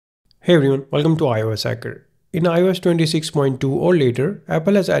Hey everyone, welcome to iOS Hacker. In iOS 26.2 or later,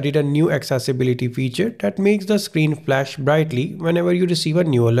 Apple has added a new accessibility feature that makes the screen flash brightly whenever you receive a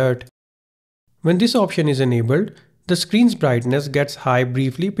new alert. When this option is enabled, the screen's brightness gets high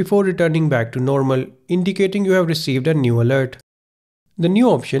briefly before returning back to normal, indicating you have received a new alert. The new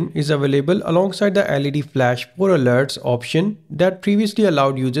option is available alongside the LED flash for alerts option that previously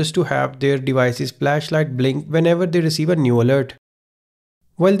allowed users to have their device's flashlight blink whenever they receive a new alert.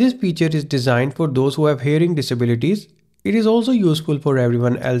 While this feature is designed for those who have hearing disabilities, it is also useful for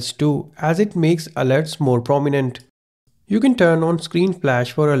everyone else too, as it makes alerts more prominent. You can turn on screen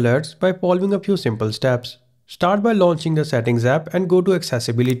flash for alerts by following a few simple steps. Start by launching the Settings app and go to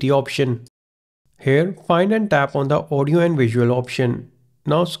Accessibility option. Here, find and tap on the Audio and Visual option.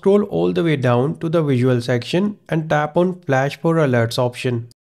 Now scroll all the way down to the Visual section and tap on Flash for Alerts option.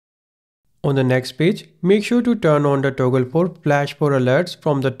 On the next page, make sure to turn on the toggle for Flash for Alerts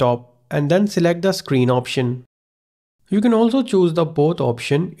from the top and then select the Screen option. You can also choose the Both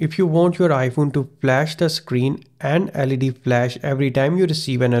option if you want your iPhone to flash the screen and LED flash every time you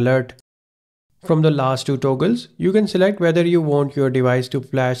receive an alert. From the last two toggles, you can select whether you want your device to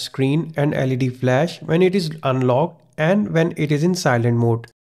flash screen and LED flash when it is unlocked and when it is in silent mode.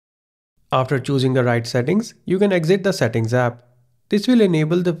 After choosing the right settings, you can exit the Settings app. This will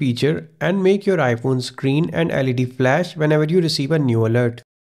enable the feature and make your iPhone screen and LED flash whenever you receive a new alert.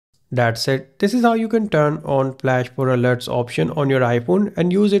 That said, this is how you can turn on Flash for Alerts option on your iPhone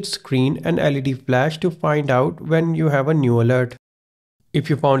and use its screen and LED flash to find out when you have a new alert. If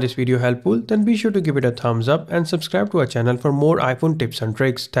you found this video helpful, then be sure to give it a thumbs up and subscribe to our channel for more iPhone tips and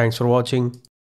tricks. Thanks for watching.